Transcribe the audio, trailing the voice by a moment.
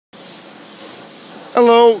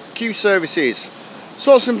Hello, Q Services.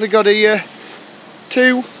 So simply got here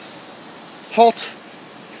 2 hot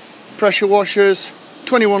pressure washers,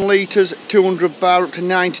 21 litres, 200 bar up to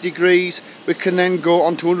 90 degrees. We can then go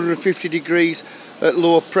on to 150 degrees at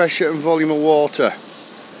lower pressure and volume of water.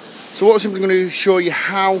 So what I'm simply going to show you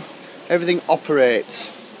how everything operates.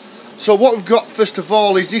 So what we've got first of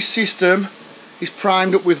all is this system is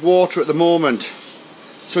primed up with water at the moment.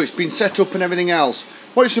 So it's been set up and everything else.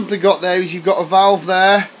 What you've simply got there is you've got a valve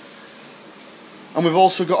there, and we've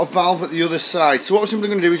also got a valve at the other side. So what we're simply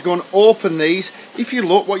going to do is go and open these. If you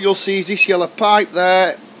look, what you'll see is this yellow pipe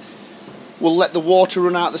there will let the water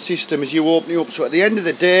run out of the system as you open it up. So at the end of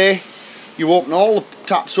the day, you open all the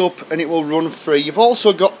taps up and it will run free. You've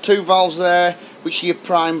also got 2 valves there, which are your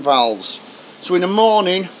prime valves. So in the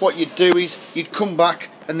morning, what you'd do is you'd come back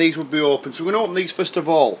and these would be open. So we're going to open these first of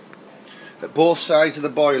all at both sides of the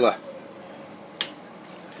boiler.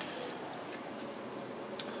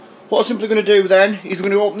 What I'm simply going to do then is we're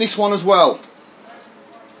going to open this one as well.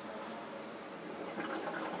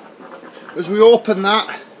 As we open that,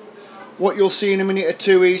 what you'll see in a minute or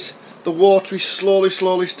two is the water is slowly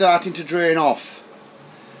starting to drain off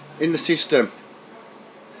in the system.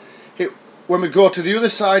 When we go to the other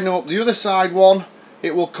side and open the other side one,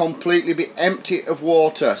 it will completely be empty of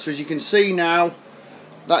water. So as you can see now,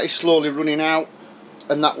 that is slowly running out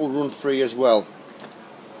and that will run free as well.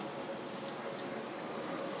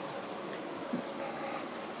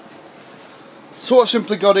 So what I've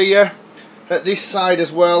simply got here at this side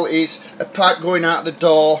as well is a pipe going out the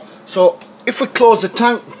door. So if we close the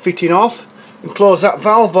tank fitting off and close that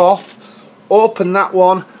valve off, open that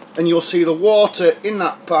one, and you'll see the water in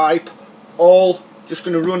that pipe all just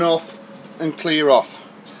going to run off and clear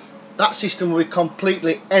off. That system will be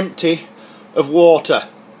completely empty of water.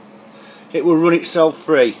 It will run itself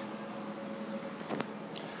free.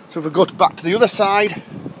 So if we go back to the other side,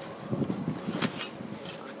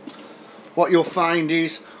 what you'll find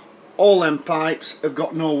is all them pipes have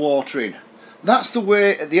got no water in. That's the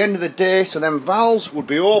way at the end of the day. So them valves would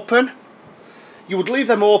be open. You would leave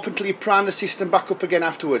them open till you prime the system back up again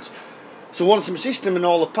afterwards. So once the system and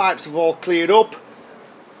all the pipes have all cleared up,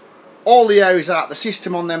 all the air is out the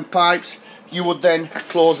system on them pipes, you would then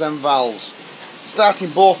close them valves, starting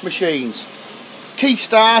both machines. Key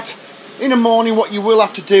start, in the morning what you will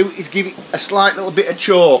have to do is give it a slight little bit of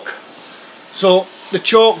choke. So the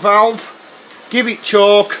choke valve, give it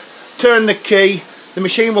choke, turn the key, the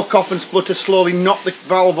machine will cough and splutter, slowly knock the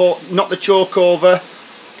valve or knock the choke over,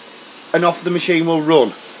 and off the machine will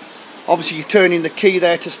run. Obviously you're turning the key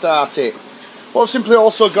there to start it. What I've simply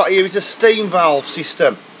also got here is a steam valve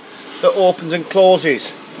system that opens and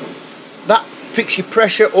closes. That picks your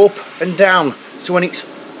pressure up and down, so when it's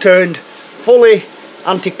turned fully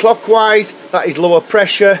anti-clockwise, that is lower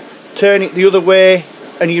pressure. Turn it the other way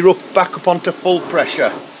and you're back up onto full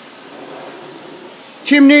pressure.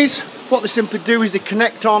 Chimneys, what they simply do is they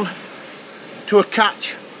connect on to a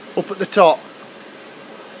catch up at the top.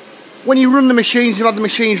 When you run the machines, you have the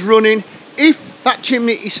machines running. If that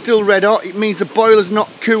chimney is still red hot, it means the boiler's not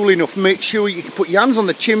cool enough. Make sure you can put your hands on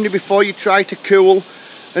the chimney before you try to cool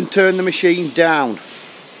and turn the machine down.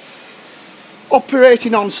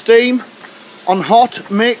 Operating on steam, on hot,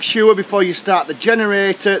 make sure before you start the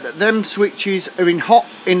generator that them switches are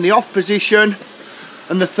in the off position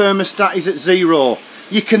and the thermostat is at 0.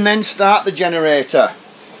 You can then start the generator,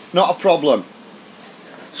 not a problem.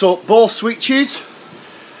 So both switches,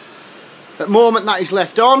 at the moment that is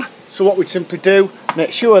left on, so what we'd simply do,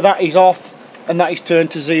 make sure that is off and that is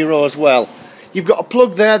turned to 0 as well. You've got a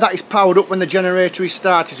plug there that is powered up when the generator is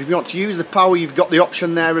started, so if you want to use the power you've got the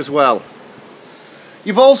option there as well.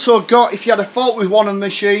 You've also got, if you had a fault with one of the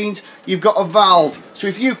machines, you've got a valve. So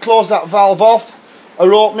if you close that valve off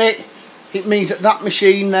or open it, it means that that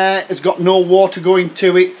machine there has got no water going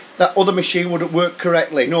to it. That other machine wouldn't work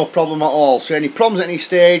correctly, no problem at all. So any problems at any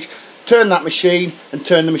stage, turn that machine and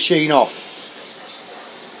turn the machine off.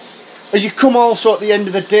 As you come also at the end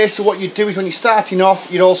of the day, so what you do is when you're starting off,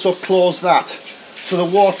 you'd also close that. So the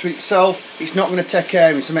water itself, it's not going to take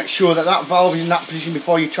air in, so make sure that that valve is in that position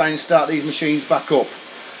before you try and start these machines back up.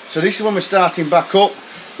 So this is when we're starting back up,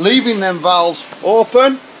 leaving them valves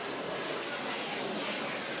open.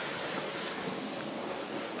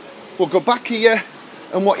 We'll go back here,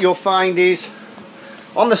 and what you'll find is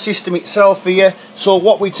on the system itself here, so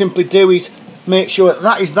what we'd simply do is make sure that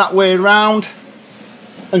that is that way around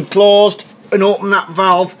and closed, and open that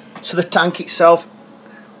valve so the tank itself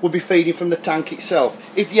will be feeding from the tank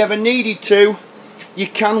itself. If you ever needed to, you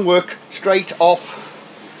can work straight off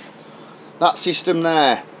that system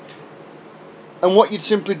there. And what you'd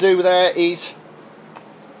simply do there is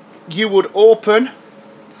you would open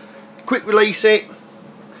quick release it,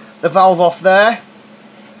 the valve off there,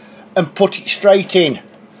 and put it straight in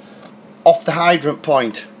off the hydrant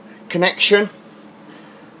point. Connection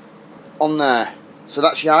on there. So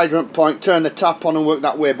that's your hydrant point. Turn the tap on and work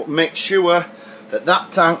that way, but make sure that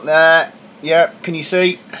that tank there, yeah, can you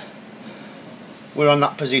see? We're on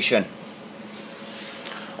that position.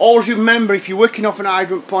 Always remember, if you're working off an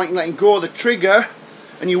hydrant point and letting go of the trigger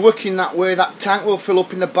and you're working that way, that tank will fill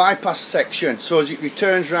up in the bypass section, so as it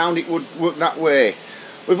returns round it would work that way.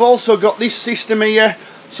 We've also got this system here.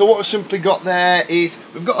 So what we've simply got there is,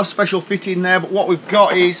 we've got a special fitting there, but what we've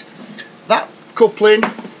got is that coupling,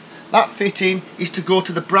 that fitting is to go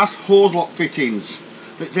to the brass hose lock fittings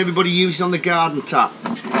that everybody uses on the garden tap.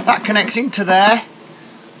 That connects into there,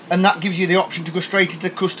 and that gives you the option to go straight into the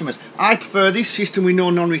customers. I prefer this system with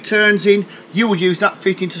no non-returns in. You will use that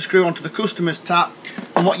fitting to screw onto the customer's tap,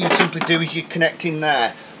 and what you simply do is you connect in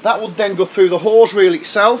there. That will then go through the hose reel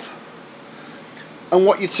itself, and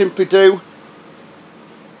what you'd simply do,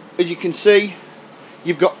 as you can see,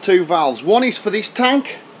 you've got two valves. One is for this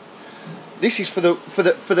tank. This is for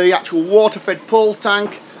the actual water-fed pole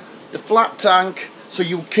tank, the flat tank. So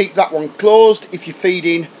you'll keep that one closed if you're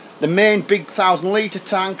feeding the main big 1,000 litre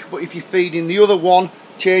tank. But if you're feeding the other one,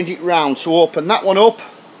 change it round. So open that one up,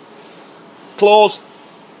 close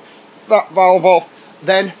that valve off.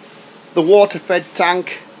 Then the water-fed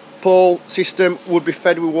tank pole system would be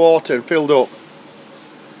fed with water and filled up.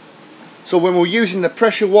 So when we're using the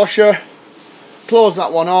pressure washer, close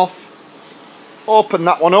that one off, open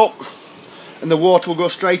that one up, and the water will go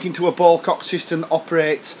straight into a ball cock system that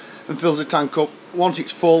operates and fills the tank up. Once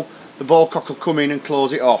it's full, the ball cock will come in and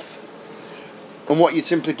close it off. And what you'd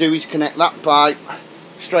simply do is connect that pipe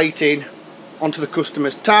straight in onto the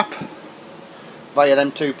customer's tap via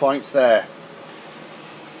them 2 points there.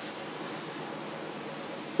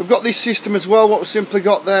 We've got this system as well. What we've simply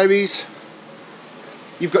got there is,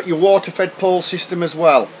 you've got your water-fed pole system as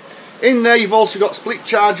well. In there you've also got split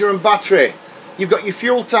charger and battery. You've got your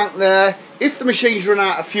fuel tank there. If the machines run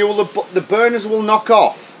out of fuel, the burners will knock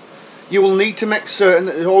off. You will need to make certain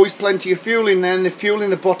that there's always plenty of fuel in there and the fuel in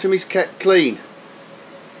the bottom is kept clean.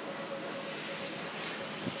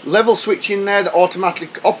 Level switch in there that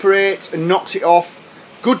automatically operates and knocks it off.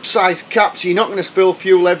 Good size cap, so you're not going to spill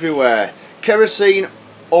fuel everywhere. Kerosene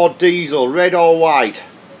or diesel, red or white.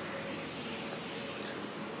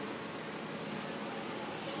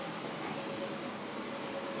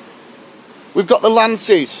 We've got the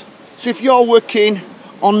lances. So if you're working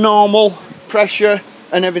on normal pressure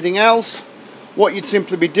and everything else, what you'd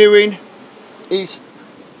simply be doing is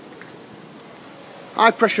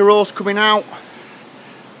high pressure hose coming out.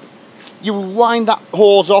 You will wind that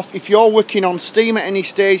hose off. If you're working on steam at any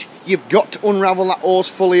stage, you've got to unravel that hose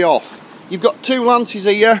fully off. You've got two lances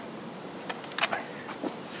here.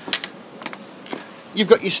 You've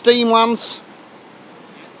got your steam lance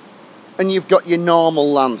and you've got your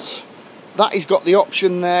normal lance. That has got the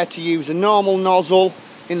option there to use a normal nozzle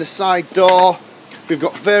in the side door. We've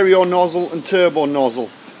got vario nozzle and turbo nozzle,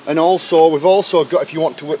 and also we've also got, if you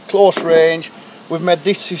want to work close range, we've made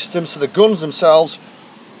this system so the guns themselves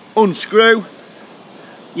unscrew.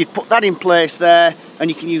 You'd put that in place there, and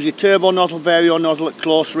you can use your turbo nozzle, vario nozzle at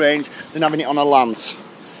close range than having it on a lance.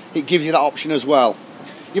 It gives you that option as well.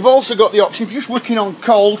 You've also got the option if you're just working on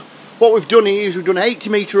cold. What we've done here is we've done an 80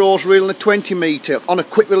 metre hose reel and a 20 metre on a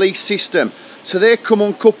quick release system. So they come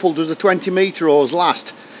uncoupled as the 20 metre hose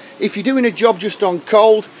last. If you're doing a job just on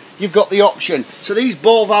cold, you've got the option. So these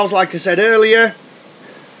ball valves, like I said earlier,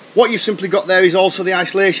 what you've simply got there is also the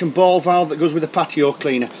isolation ball valve that goes with the patio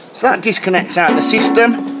cleaner. So that disconnects out the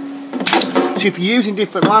system. So if you're using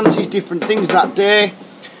different lances, different things that day,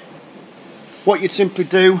 what you'd simply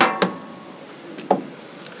do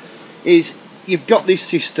is you've got this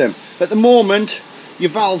system. At the moment, your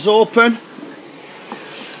valve's open,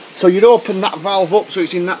 so you'd open that valve up so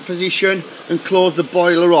it's in that position and close the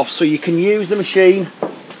boiler off, so you can use the machine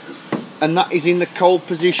and that is in the cold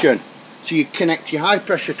position. So you connect your high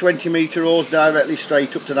pressure 20 metre hose directly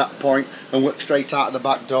straight up to that point and work straight out of the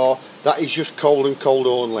back door. That is just cold and cold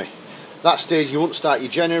only. That stage you won't start your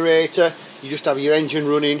generator, you just have your engine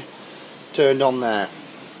running turned on there.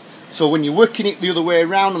 So when you're working it the other way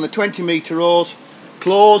around on the 20 metre hose,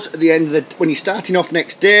 close at the end of the, when you're starting off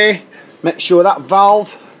next day, make sure that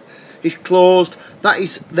valve is closed. That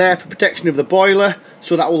is there for protection of the boiler,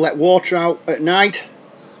 so that will let water out at night.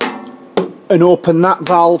 And open that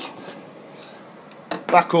valve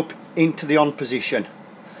back up into the on position.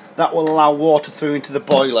 That will allow water through into the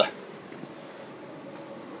boiler.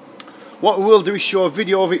 What we will do is show a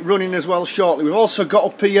video of it running as well shortly. We've also got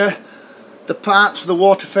up here the parts for the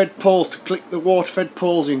water fed poles to click the water fed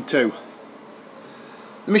poles into.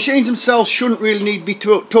 The machines themselves shouldn't really need to be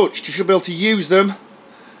touched. You should be able to use them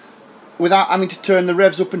without having to turn the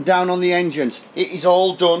revs up and down on the engines. It is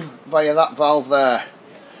all done via that valve there.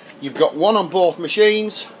 You've got one on both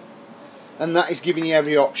machines, and that is giving you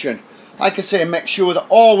every option. Like I say, make sure that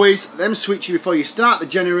always them switches before you start the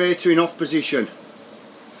generator in off position.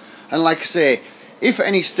 And like I say, if at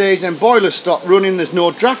any stage them boilers stop running, there's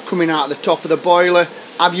no draft coming out of the top of the boiler,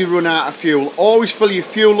 have you run out of fuel? Always fill your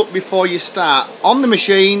fuel up before you start, on the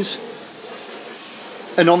machines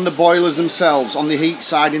and on the boilers themselves, on the heat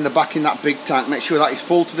side in the back in that big tank. Make sure that is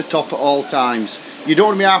full to the top at all times. You don't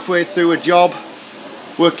want to be halfway through a job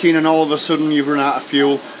working and all of a sudden you've run out of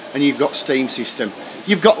fuel and you've got steam system.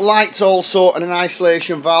 You've got lights also and an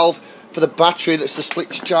isolation valve for the battery, that's the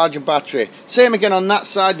split charger battery. Same again on that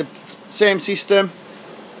side, the same system.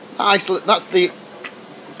 That's the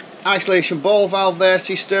isolation ball valve there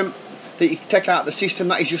system that you can take out of the system.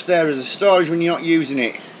 That is just there as a storage when you're not using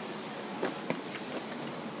it.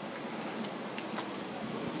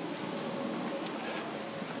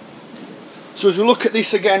 So as we look at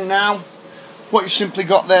this again now, what you've simply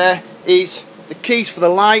got there is the keys for the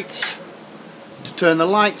lights, to turn the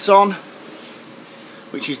lights on,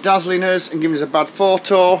 which is dazzling us and giving us a bad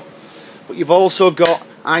photo, but you've also got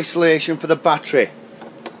isolation for the battery.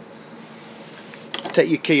 Take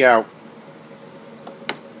your key out,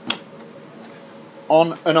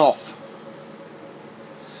 on and off.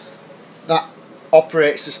 That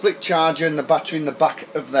operates the split charger and the battery in the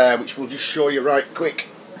back of there, which we'll just show you right quick.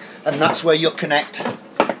 And that's where you'll connect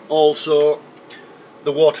also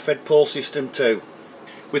the water fed pole system too,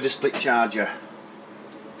 with the split charger.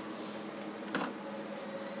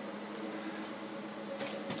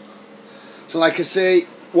 So like I say,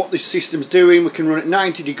 what this system's doing, we can run at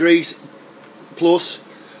 90 degrees plus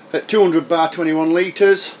at 200 bar 21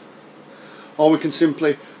 litres, or we can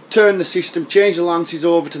simply turn the system, change the lances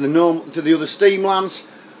over to the other steam lance,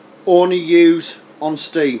 only use on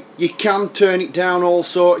steam. You can turn it down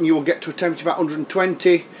also and you will get to a temperature of about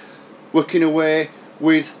 120, working away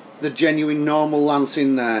with the genuine normal lance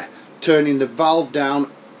in there, turning the valve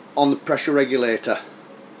down on the pressure regulator.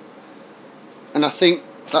 And I think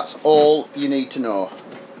that's all you need to know.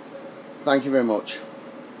 Thank you very much.